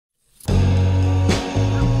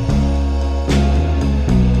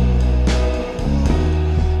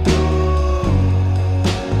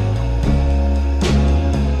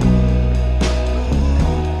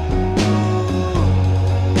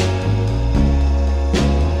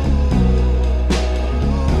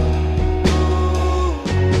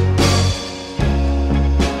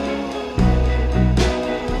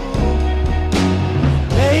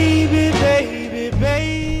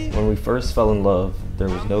first fell in love, there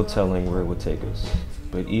was no telling where it would take us.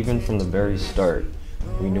 But even from the very start,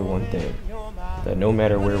 we knew one thing, that no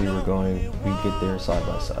matter where we were going, we'd get there side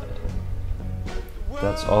by side.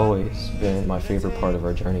 That's always been my favorite part of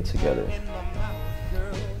our journey together.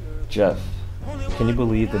 Jeff, can you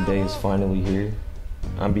believe the day is finally here?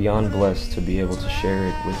 I'm beyond blessed to be able to share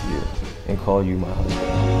it with you and call you my husband.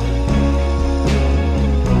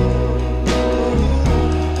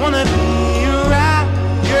 Wanna be around,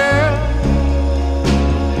 girl.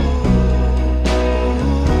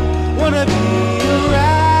 Wanna be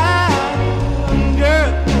around,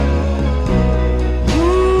 girl.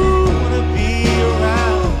 Ooh, wanna be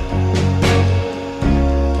around.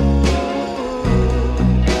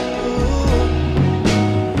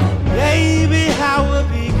 Baby, I would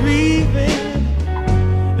be grieving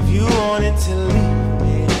if you wanted to leave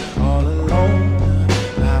me all alone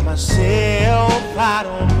by myself. I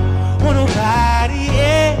don't want nobody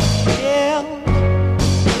else.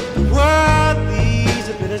 The world leaves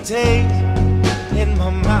a bitter taste in my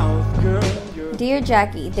mouth, girl. Dear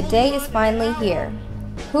Jackie, the day is finally here.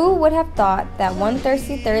 Who would have thought that one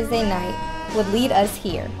thirsty Thursday night would lead us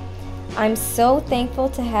here? I'm so thankful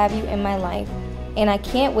to have you in my life, and I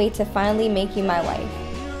can't wait to finally make you my wife.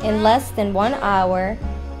 In less than 1 hour,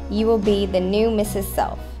 you will be the new Mrs.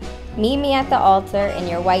 Self. Meet me at the altar in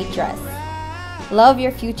your white dress. Love,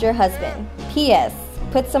 your future husband. P.S.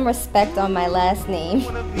 Put some respect on my last name.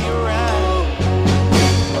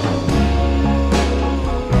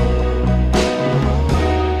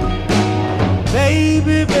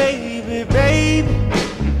 Baby, baby, baby,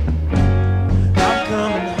 I'm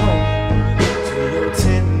coming home to your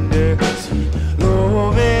tender, sweet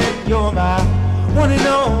loving. You're my one and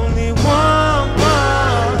only one.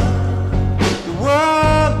 The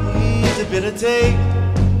world needs a bitter taste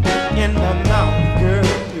in my mouth, girl.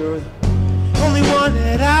 You're the only one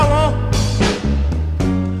that I want.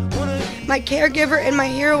 My caregiver and my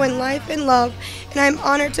hero in life and love, and I'm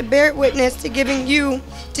honored to bear witness to giving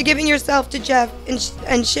yourself to Jeff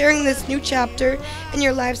and sharing this new chapter in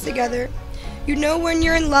your lives together. You know when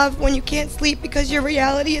you're in love, when you can't sleep because your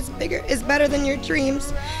reality is better than your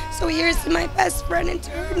dreams. So here's to my best friend and to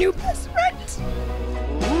her new best friend.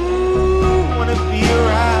 Ooh, wanna be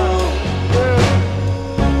around, girl.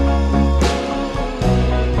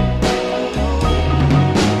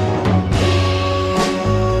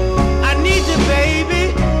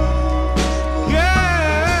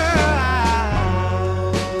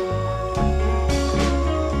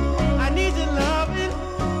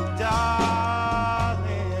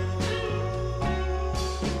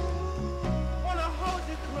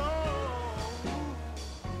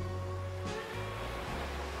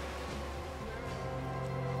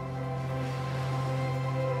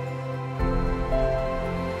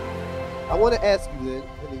 I want to ask you then,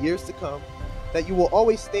 in the years to come, that you will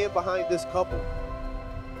always stand behind this couple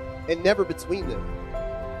and never between them.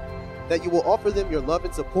 That you will offer them your love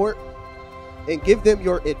and support and give them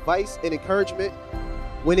your advice and encouragement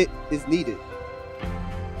when it is needed.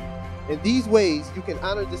 In these ways, you can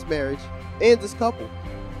honor this marriage and this couple.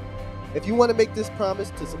 If you want to make this promise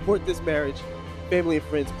to support this marriage, family and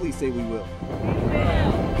friends, please say we will.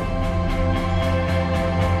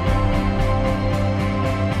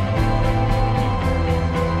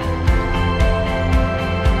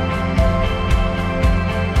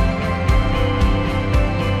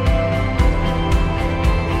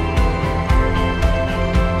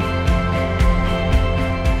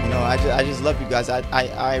 I just love you guys.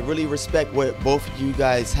 I really respect what both of you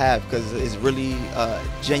guys have, because it's really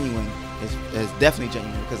genuine. It's definitely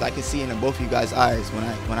genuine, because I can see it in both of you guys' eyes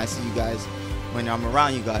when I see you guys, when I'm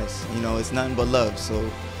around you guys. You know, it's nothing but love. So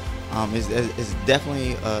it's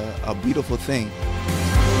definitely a beautiful thing.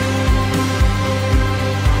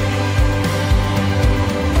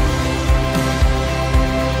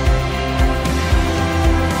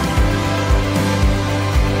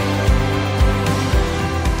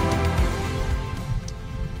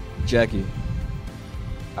 Jackie,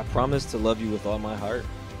 I promise to love you with all my heart,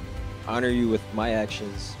 honor you with my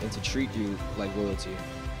actions, and to treat you like royalty.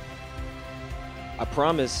 I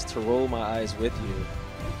promise to roll my eyes with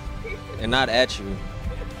you and not at you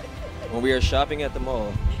when we are shopping at the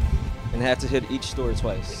mall and have to hit each store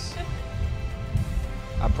twice.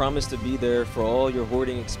 I promise to be there for all your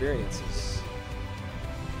hoarding experiences.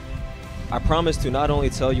 I promise to not only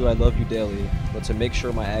tell you I love you daily, but to make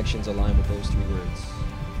sure my actions align with those 3 words.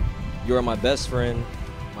 You are my best friend,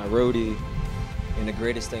 my roadie, and the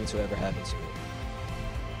greatest thing to ever happen to me.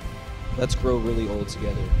 Let's grow really old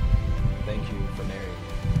together. Thank you for marrying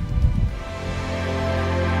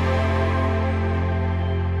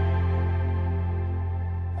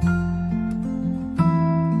me.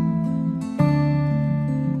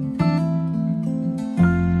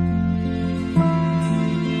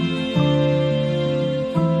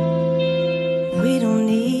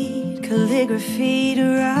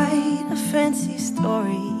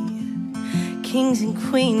 kings and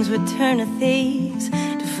queens would turn to thieves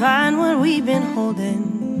to find what we've been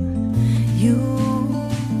holding. You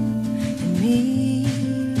and me,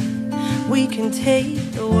 we can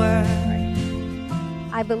take the world.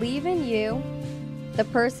 I believe in you, the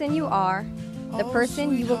person you are, the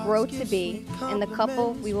person you will grow to be, and the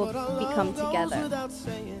couple we will become together.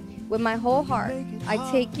 With my whole heart, I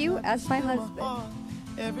take you as my husband,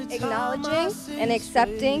 acknowledging and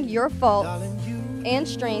accepting your faults and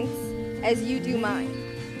strengths as you do mine.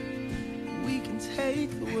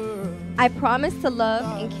 I promise to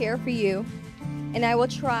love and care for you, and I will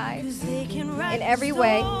try in every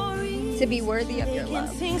way to be worthy of your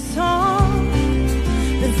love.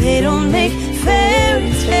 But they don't make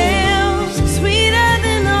fairy tales sweeter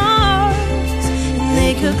than ours. And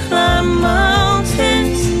they could climb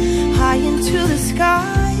mountains high into the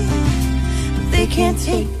sky, but they can't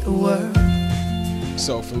take the world.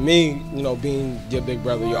 So for me, you know, being your big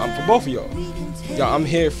brother, yo, I'm for both of y'all. Yo, I'm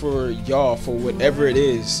here for y'all for whatever it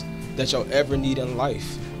is that y'all ever need in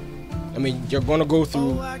life. I mean, you're gonna go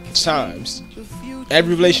through times.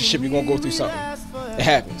 Every relationship, you're gonna go through something. It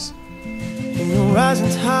happens. Ain't no rising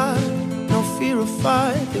tide, no fear of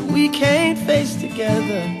fight that we can't face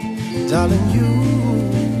together, darling. You.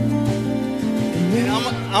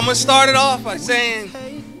 I'm gonna start it off by saying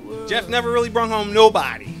Jeff never really brought home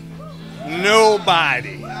nobody.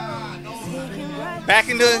 Nobody. Back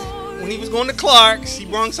when he was going to Clark's, he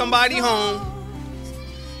brought somebody home,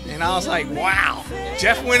 and I was like, wow.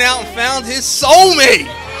 Jeff went out and found his soulmate.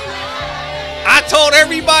 I told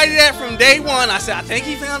everybody that from day one. I said, I think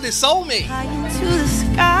he found his soulmate. High into the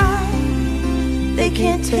sky, they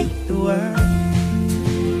can't take the world.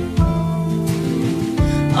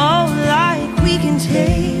 Oh, like we can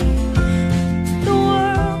take the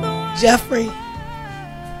world. Jeffrey,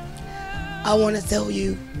 I want to tell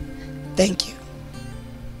you thank you.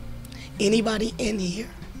 Anybody in here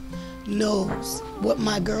knows what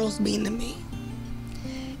my girls mean to me.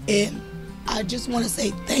 And I just want to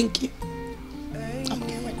say thank you. I'm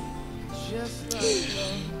getting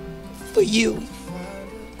for you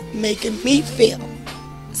making me feel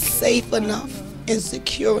safe enough and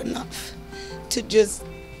secure enough to just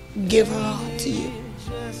give her all to you.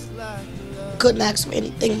 Couldn't ask for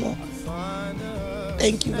anything more.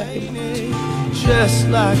 Thank you very much. Just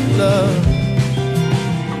like love.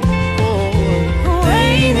 Oh,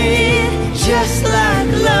 ain't it just like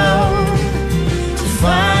love to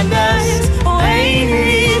find us? Oh, ain't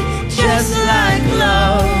it just like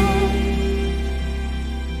love?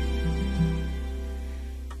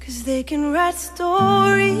 'Cause they can write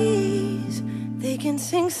stories, they can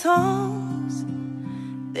sing songs,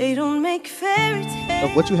 they don't make fairy tales.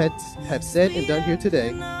 Of what you have said and done here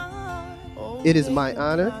today, it is my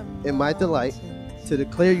honor and my delight to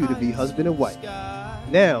declare you to be husband and wife.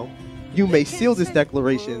 Now, you may seal this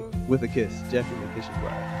declaration with a kiss. Jacqueline, kiss your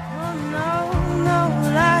bride. Oh, no,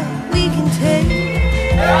 like we can take.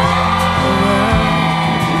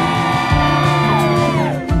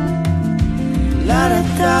 La da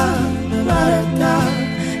da, la da da.